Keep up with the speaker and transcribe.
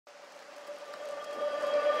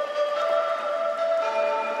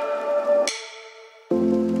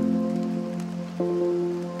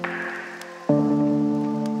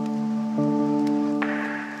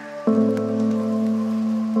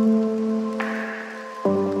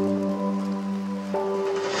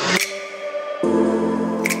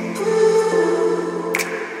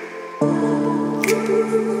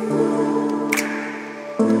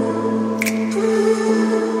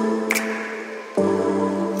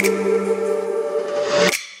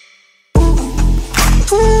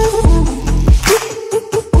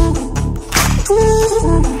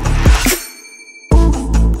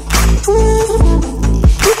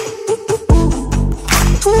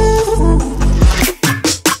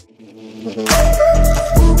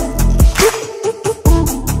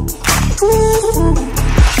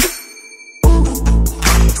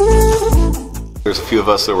of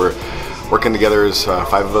us that were working together, is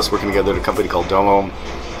 5 of us working together at a company called Domo.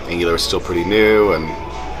 Angular was still pretty new, and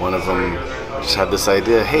one of them just had this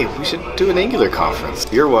idea, hey, we should do an Angular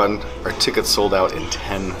conference. Year one, our tickets sold out in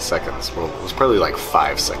 10 seconds. Well, it was probably like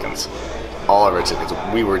 5 seconds. All of our tickets,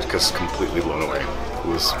 we were just completely blown away. It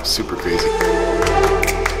was super crazy.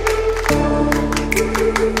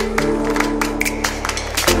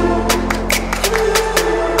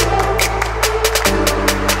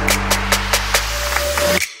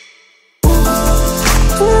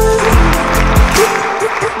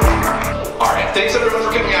 Alright, thanks everyone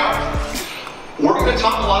for coming out. We're going to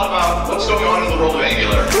talk a lot about what's going on in the world of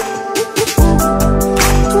Angular.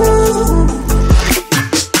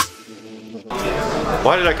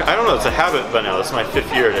 Why did I don't know, it's a habit by now. This is my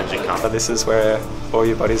 5th year at NG-CONF. This is where all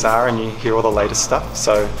your buddies are and you hear all the latest stuff.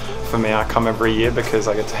 So for me, I come every year because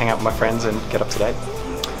I get to hang out with my friends and get up to date.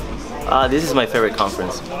 This is my favorite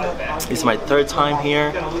conference. It's my 3rd time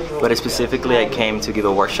here, but specifically I came to give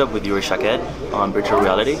a workshop with Yuri Shaket on virtual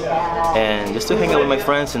reality and just to hang out with my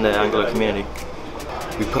friends in the Angular community.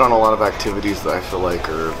 We put on a lot of activities that I feel like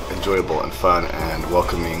are enjoyable and fun and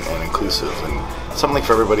welcoming and inclusive, and something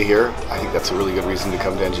for everybody here. I think that's a really good reason to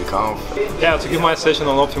come to NG-CONF. Yeah, to give my session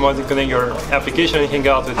on optimizing your application and hang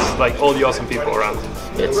out with like all the awesome people around.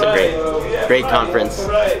 It's a great conference,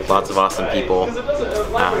 lots of awesome people,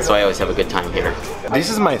 so I always have a good time here. This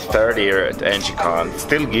is my 3rd year at NG-CONF. It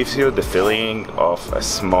still gives you the feeling of a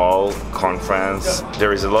small conference.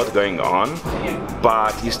 There is a lot going on,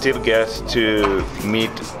 but you still get to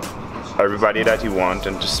meet everybody that you want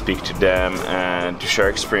and to speak to them and to share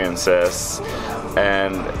experiences,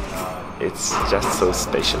 and it's just so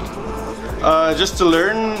special. Just to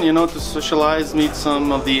learn, you know, to socialize, meet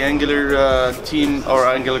some of the Angular team or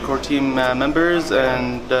Angular core team members,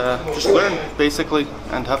 and just learn basically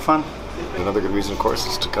and have fun. Another good reason, of course,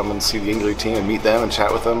 is to come and see the Angular team and meet them and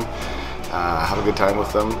chat with them, have a good time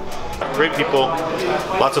with them. Great people,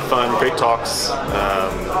 lots of fun, great talks.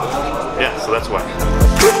 Yeah, so that's why.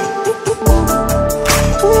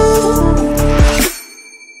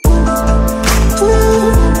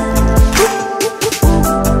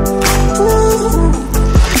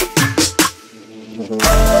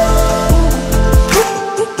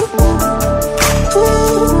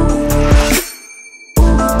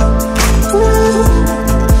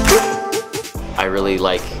 I really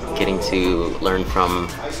like getting to learn from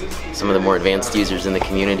some of the more advanced users in the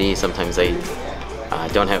community. Sometimes I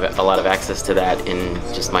don't have a lot of access to that in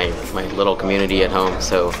just my little community at home,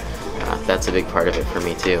 so that's a big part of it for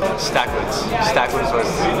me too. Stackwoods was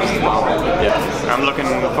phenomenal. Yeah, I'm looking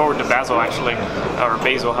forward to Bazel actually, or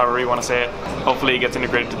Bazel, however you want to say it. Hopefully it gets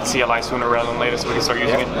integrated to the CLI sooner rather than later so we can start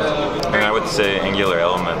using it. And I would say Angular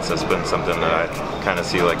Elements has been something that I kind of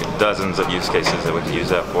see like dozens of use cases that we could use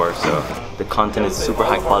that for. So the content is super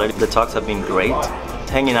high quality. The talks have been great.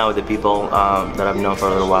 Hanging out with the people that I've known for a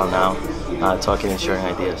little while now, talking and sharing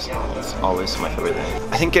ideas. It's always my favorite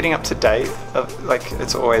thing. I think getting up to date, like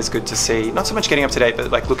it's always good to see, not so much getting up to date,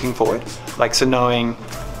 but like looking forward. Like so knowing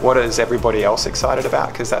what is everybody else excited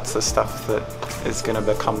about, because that's the stuff that is going to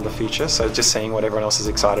become the future. So just seeing what everyone else is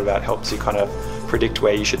excited about helps you kind of predict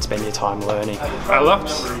where you should spend your time learning. I loved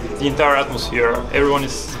the entire atmosphere. Everyone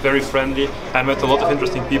is very friendly. I met a lot of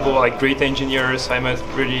interesting people, like great engineers. I met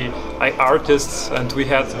really artists, and we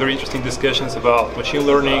had very interesting discussions about machine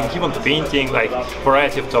learning, even painting, like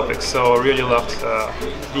variety of topics. So I really loved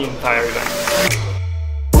the entire event.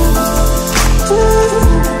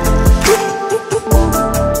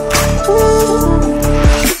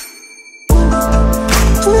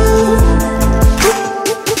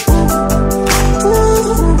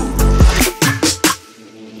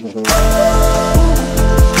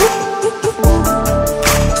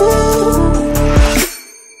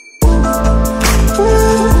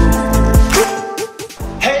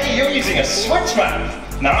 Hey, you're using a switch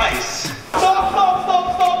map. Nice.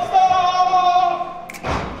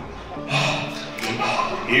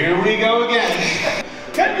 Here we go again.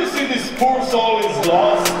 Can you see this poor soul is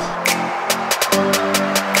lost?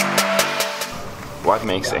 What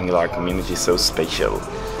makes Angular community so special?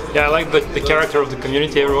 Yeah, I like the character of the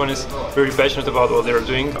community. Everyone is very passionate about what they're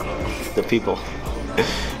doing. The people.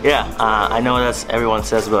 Yeah, I know that's everyone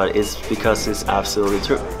says, but it's because it's absolutely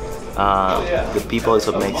true. The people is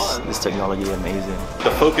what makes this technology amazing.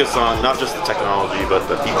 The focus on not just the technology, but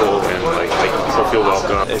the people and like making people feel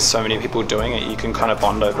welcome. There's so many people doing it, you can kind of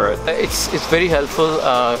bond over it. It's very helpful.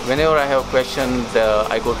 Whenever I have questions,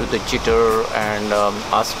 I go to the jitter and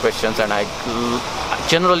ask questions, and I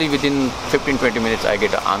generally within 15-20 minutes I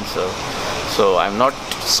get an answer. So I'm not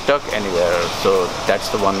stuck anywhere. So that's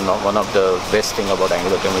the one of the best thing about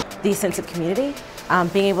Angular community. The sense of community.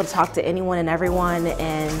 being able to talk to anyone and everyone,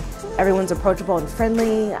 and everyone's approachable and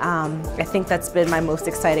friendly. I think that's been my most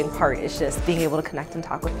exciting part, is just being able to connect and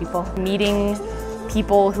talk with people. Meeting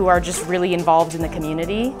people who are just really involved in the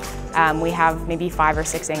community. We have maybe 5 or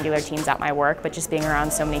 6 Angular teams at my work, but just being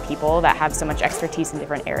around so many people that have so much expertise in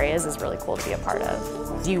different areas is really cool to be a part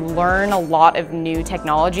of. You learn a lot of new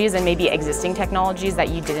technologies and maybe existing technologies that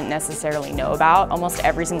you didn't necessarily know about. Almost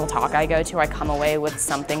every single talk I go to, I come away with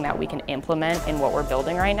something that we can implement in what we're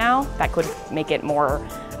building right now that could make it more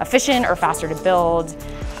efficient or faster to build,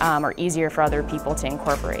 or easier for other people to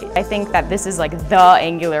incorporate. I think that this is like the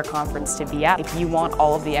Angular conference to be at. If you want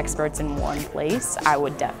all of the experts in one place, I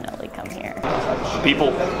would definitely come here. People,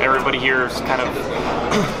 everybody here is kind of,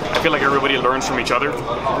 I feel like everybody learns from each other.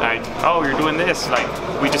 Like, oh, you're doing this. Like,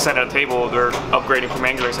 we just sat at a table, they're upgrading from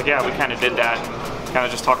Angular. It's like, yeah, we kind of did that. Kind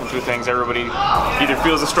of just talking through things. Everybody either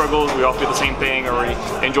feels the struggles, we all feel the same thing, or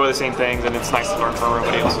we enjoy the same things, and it's nice to learn from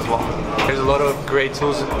everybody else as well. There's a lot of great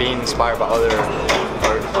tools being inspired by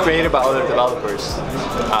created by other developers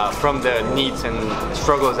from the needs and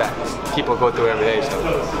struggles that people go through every day, so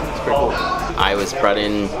it's pretty cool. I was brought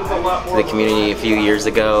in to the community a few years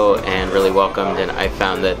ago and really welcomed, and I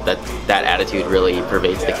found that attitude really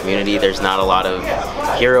pervades the community. There's not a lot of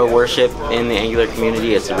hero worship in the Angular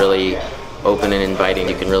community. It's really open and inviting.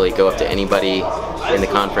 You can really go up to anybody in the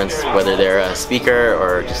conference, whether they're a speaker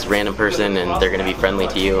or just a random person, and they're going to be friendly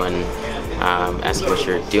to you and ask you what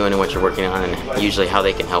you're doing and what you're working on, and usually how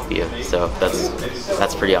they can help you. So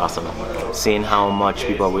that's pretty awesome. Seeing how much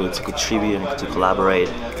people are willing to contribute and to collaborate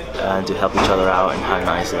and to help each other out, and how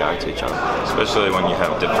nice they are to each other. Especially when you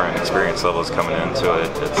have different experience levels coming into it,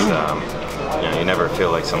 it's you know, you never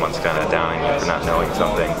feel like someone's kind of downing you for not knowing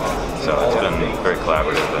something. So it's been very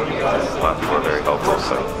collaborative, and a lot of people are very helpful.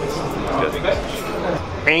 So it's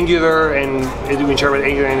good. Angular, and we share with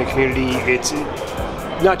Angular in the community, it's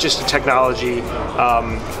not just a technology,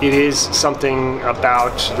 it is something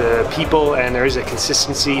about the people, and there is a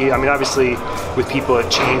consistency. I mean, obviously with people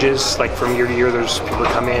it changes, like from year to year there's people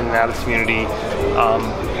that come in and out of the community.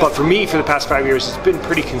 But for me, for the past 5 years, it's been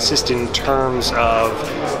pretty consistent in terms of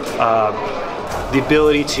the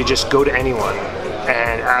ability to just go to anyone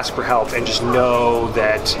and ask for help, and just know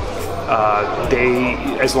that they,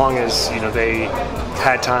 as long as they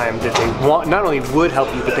had time, that they not only would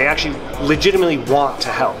help you, but they actually legitimately want to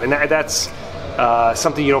help, and that's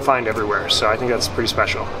something you don't find everywhere. So I think that's pretty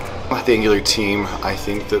special. With the Angular team, I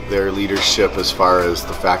think that their leadership, as far as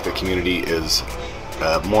the fact that community is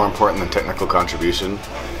more important than technical contribution,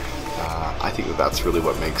 I think that that's really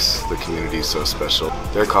what makes the community so special.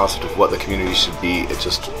 Their concept of what the community should be, it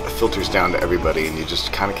just filters down to everybody, and you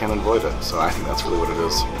just kind of can't avoid it. So I think that's really what it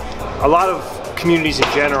is. A lot of communities in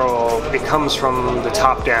general, it comes from the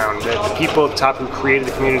top down. The people at the top who created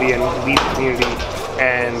the community and lead the community,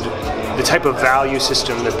 and the type of value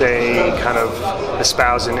system that they kind of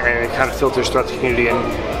espouse, and it kind of filters throughout the community.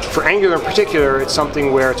 And for Angular in particular, it's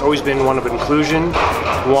something where it's always been one of inclusion,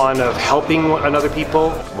 one of helping other people.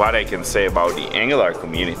 What I can say about the Angular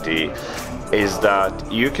community is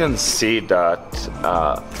that you can see that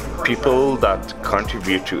people that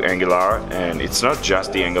contribute to Angular, and it's not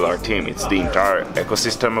just the Angular team, it's the entire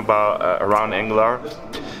ecosystem around Angular,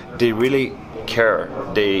 they really care.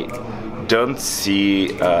 They don't see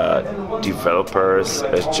developers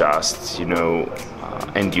as just,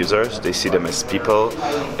 end users. They see them as people,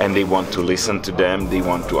 and they want to listen to them, they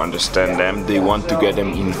want to understand them, they want to get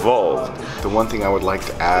them involved. The one thing I would like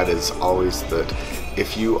to add is always that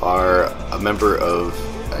if you are a member of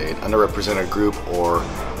an underrepresented group, or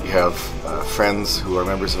you have friends who are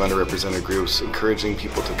members of underrepresented groups, encouraging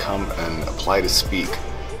people to come and apply to speak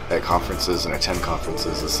at conferences and attend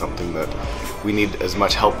conferences is something that we need as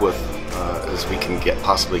much help with as we can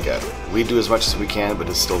possibly get. We do as much as we can, but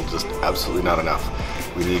it's still just absolutely not enough.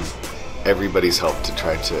 We need everybody's help to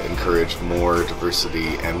try to encourage more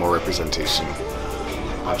diversity and more representation.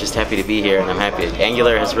 I'm just happy to be here, and I'm happy.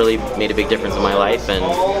 Angular has really made a big difference in my life, and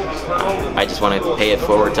I just want to pay it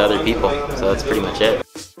forward to other people. So that's pretty much it.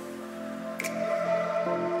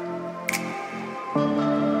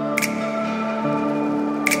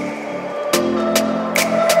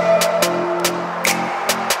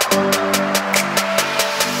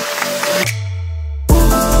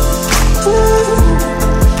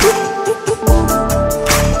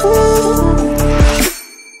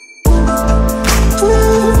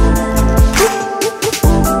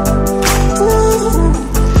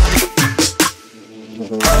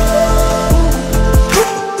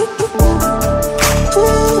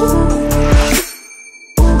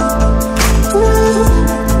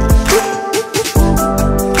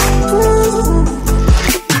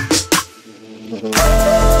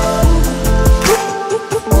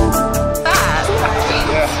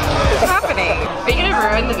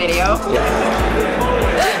 enjoying the video.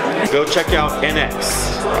 Go check out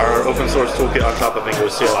NX, our open source toolkit on top of Angular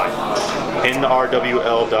CLI.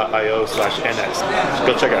 nrwl.io/NX.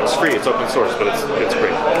 Go check it out. It's free. It's open source, but it's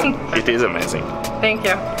great. It is amazing. Thank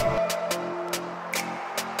you.